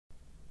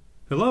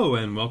Hello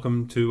and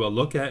welcome to a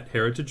look at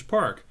Heritage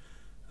Park,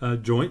 a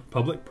joint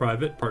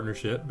public-private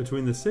partnership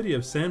between the City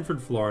of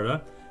Sanford,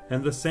 Florida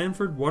and the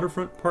Sanford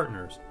Waterfront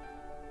Partners.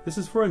 This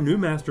is for a new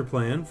master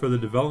plan for the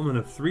development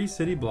of 3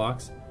 city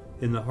blocks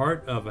in the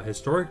heart of a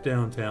historic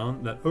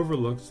downtown that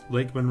overlooks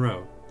Lake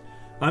Monroe.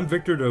 I'm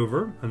Victor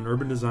Dover, an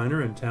urban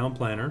designer and town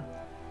planner,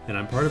 and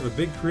I'm part of a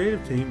big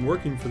creative team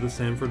working for the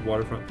Sanford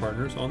Waterfront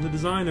Partners on the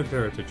design of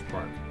Heritage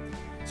Park.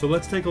 So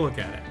let's take a look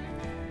at it.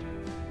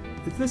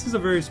 This is a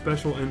very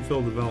special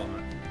infill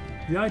development.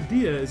 The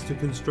idea is to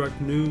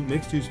construct new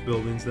mixed-use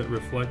buildings that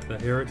reflect the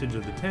heritage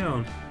of the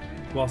town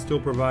while still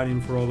providing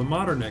for all the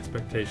modern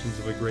expectations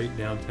of a great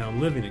downtown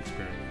living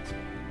experience.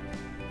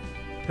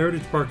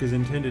 Heritage Park is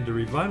intended to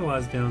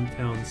revitalize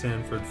downtown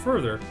Sanford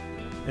further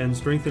and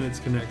strengthen its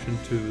connection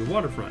to the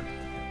waterfront.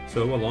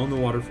 So along the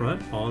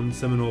waterfront on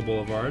Seminole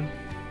Boulevard,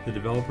 the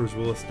developers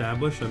will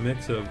establish a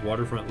mix of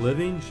waterfront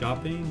living,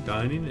 shopping,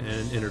 dining,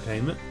 and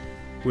entertainment,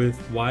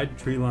 with wide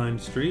tree-lined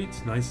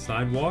streets, nice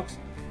sidewalks,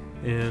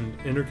 and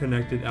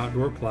interconnected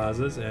outdoor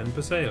plazas and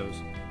paseos.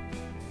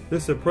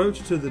 This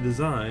approach to the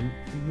design,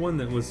 one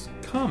that was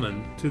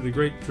common to the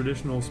great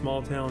traditional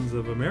small towns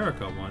of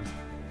America once,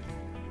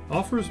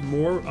 offers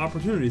more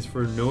opportunities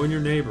for knowing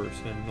your neighbors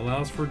and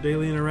allows for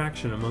daily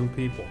interaction among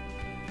people.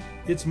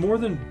 It's more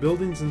than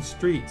buildings and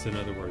streets, in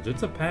other words.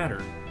 It's a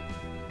pattern.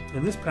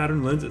 And this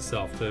pattern lends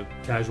itself to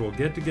casual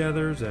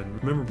get-togethers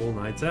and memorable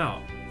nights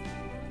out.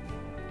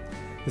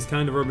 This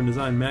kind of urban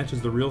design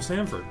matches the real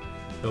Sanford,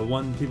 the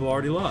one people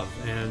already love,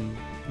 and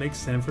makes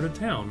Sanford a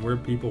town where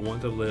people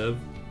want to live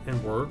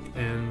and work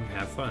and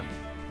have fun.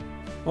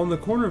 On the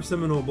corner of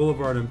Seminole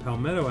Boulevard and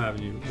Palmetto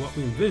Avenue, what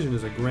we envision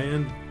is a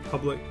grand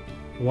public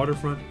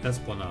waterfront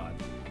esplanade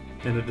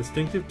and a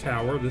distinctive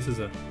tower. This is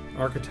an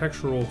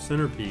architectural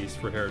centerpiece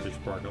for Heritage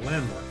Park, a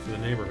landmark for the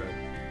neighborhood.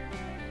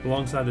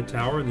 Alongside the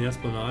tower and the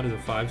esplanade is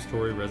a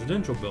 5-story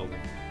residential building.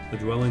 The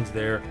dwellings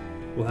there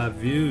will have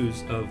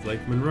views of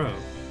Lake Monroe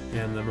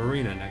and the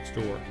marina next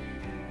door.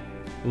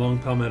 Along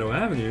Palmetto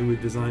Avenue,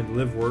 we've designed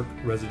live-work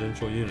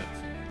residential units.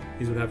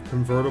 These would have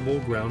convertible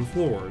ground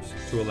floors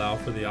to allow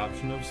for the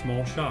option of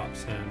small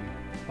shops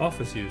and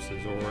office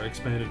uses or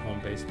expanded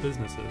home-based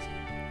businesses.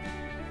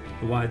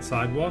 The wide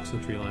sidewalks, the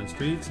tree-lined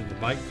streets, and the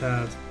bike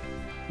paths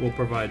will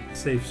provide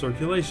safe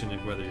circulation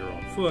if whether you're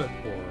on foot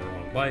or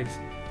on bikes,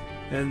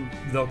 and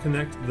they'll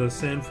connect the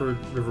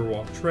Sanford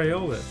Riverwalk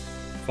Trail that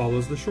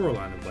follows the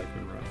shoreline of Lake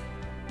Monroe.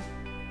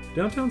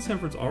 Downtown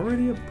Sanford's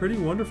already a pretty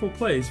wonderful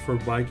place for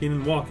biking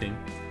and walking,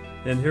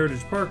 and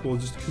Heritage Park will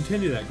just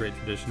continue that great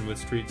tradition with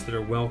streets that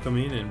are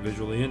welcoming and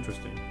visually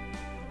interesting.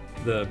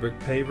 The brick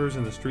pavers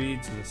in the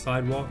streets and the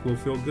sidewalk will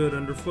feel good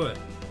underfoot,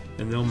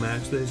 and they'll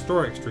match the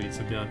historic streets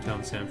of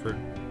downtown Sanford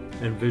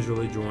and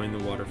visually join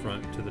the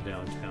waterfront to the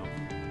downtown.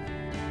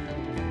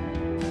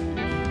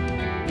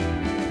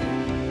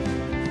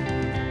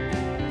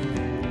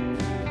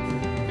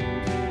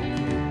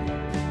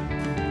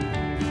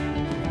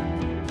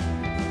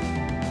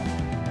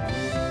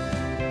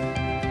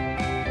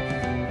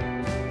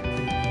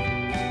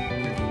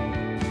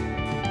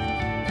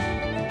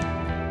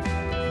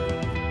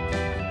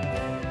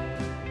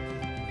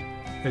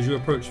 As you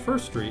approach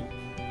First Street,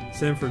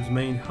 Sanford's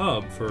main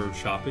hub for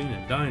shopping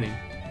and dining,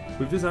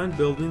 we've designed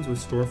buildings with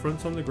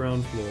storefronts on the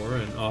ground floor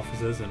and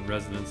offices and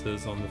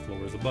residences on the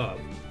floors above.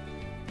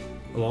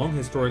 Along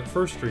historic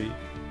First Street,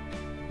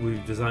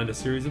 we've designed a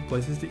series of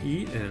places to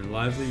eat and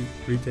lively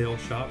retail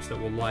shops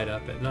that will light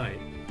up at night.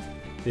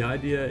 The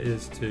idea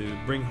is to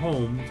bring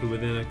home to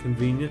within a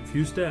convenient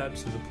few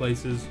steps of the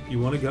places you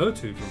want to go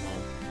to from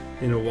home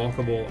in a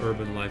walkable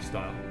urban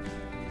lifestyle.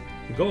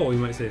 The goal, you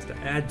might say, is to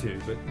add to,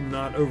 but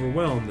not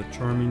overwhelm, the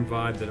charming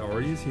vibe that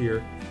already is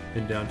here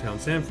in downtown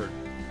Sanford.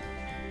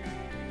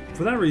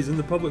 For that reason,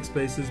 the public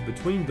spaces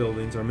between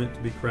buildings are meant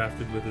to be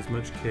crafted with as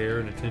much care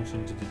and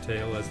attention to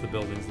detail as the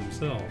buildings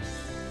themselves.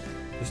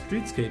 The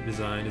streetscape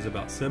design is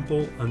about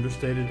simple,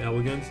 understated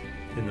elegance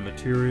in the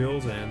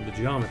materials and the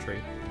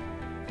geometry.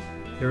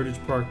 Heritage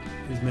Park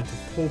is meant to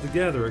pull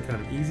together a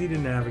kind of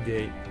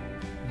easy-to-navigate,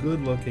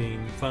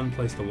 good-looking, fun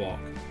place to walk.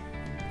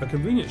 A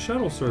convenient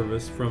shuttle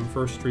service from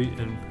First Street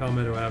and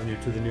Palmetto Avenue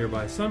to the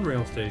nearby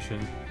Sunrail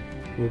station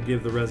will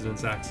give the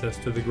residents access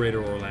to the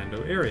greater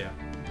Orlando area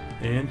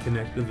and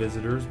connect the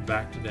visitors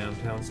back to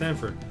downtown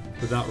Sanford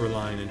without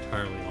relying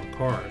entirely on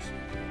cars.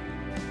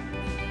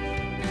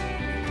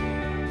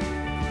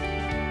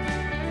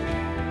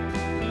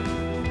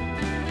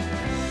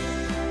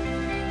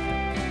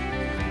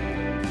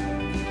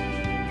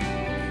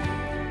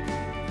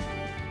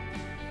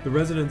 The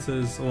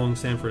residences along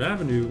Sanford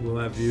Avenue will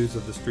have views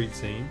of the street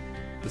scene,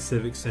 the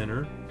Civic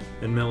Center,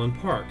 and Mellon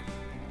Park.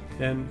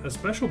 And a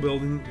special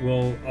building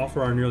will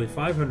offer our nearly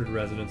 500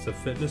 residents a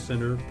fitness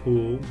center,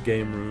 pool,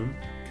 game room,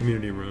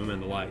 community room,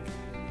 and the like.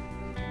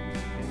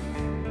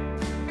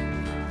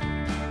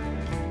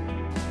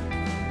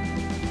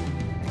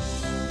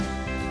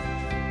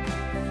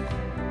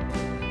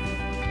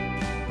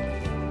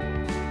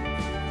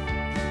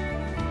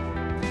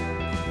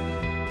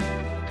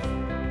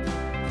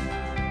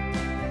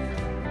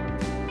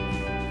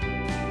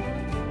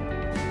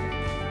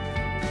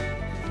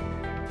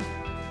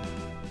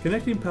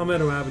 Connecting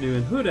Palmetto Avenue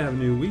and Hood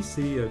Avenue, we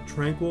see a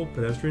tranquil,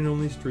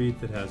 pedestrian-only street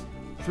that has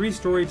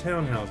 3-story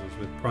townhouses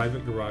with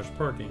private garage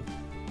parking.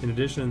 In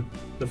addition,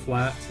 the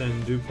flats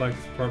and duplex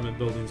apartment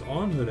buildings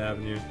on Hood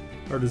Avenue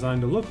are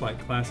designed to look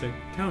like classic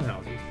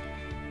townhouses.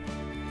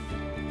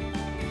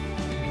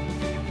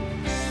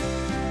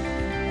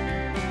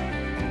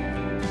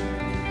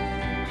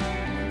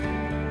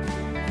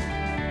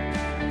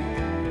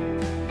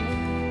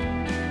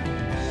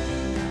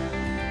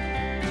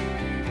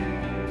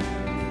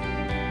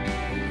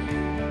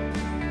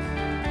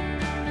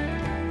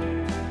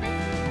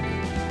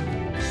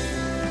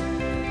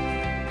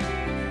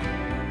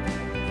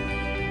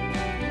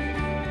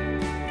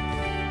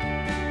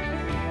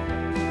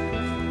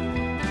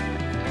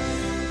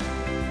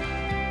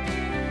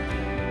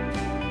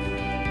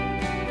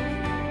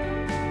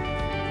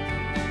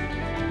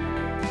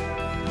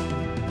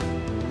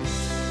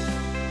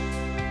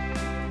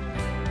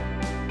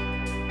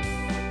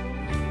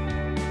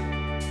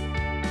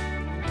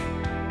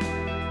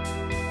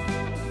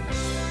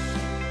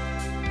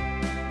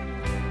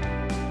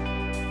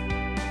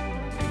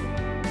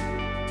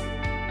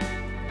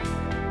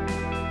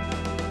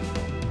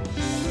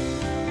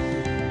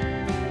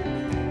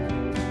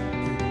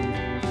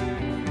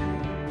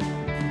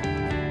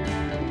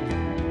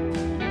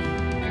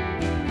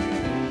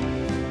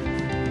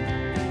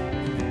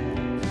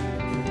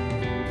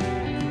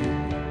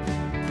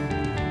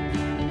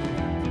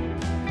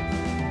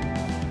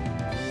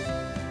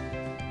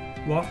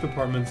 Loft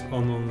apartments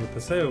along the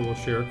Paseo will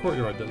share a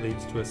courtyard that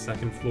leads to a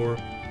second-floor,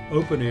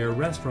 open-air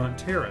restaurant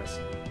terrace.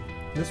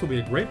 This will be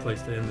a great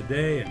place to end the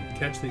day and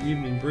catch the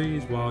evening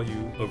breeze while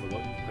you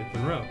overlook Lake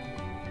Monroe.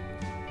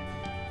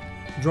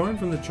 Drawing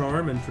from the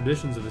charm and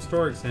traditions of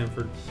historic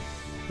Sanford,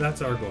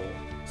 that's our goal.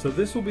 So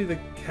this will be the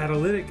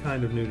catalytic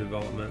kind of new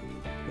development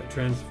that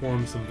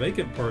transforms some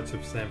vacant parts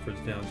of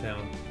Sanford's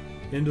downtown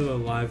into the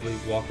lively,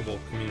 walkable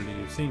community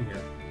you've seen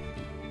here.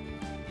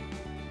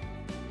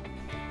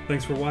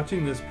 Thanks for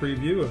watching this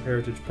preview of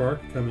Heritage Park,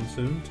 coming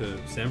soon to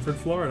Sanford,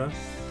 Florida.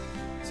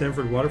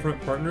 Sanford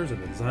Waterfront Partners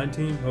and the design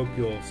team hope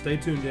you'll stay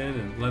tuned in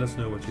and let us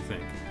know what you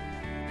think.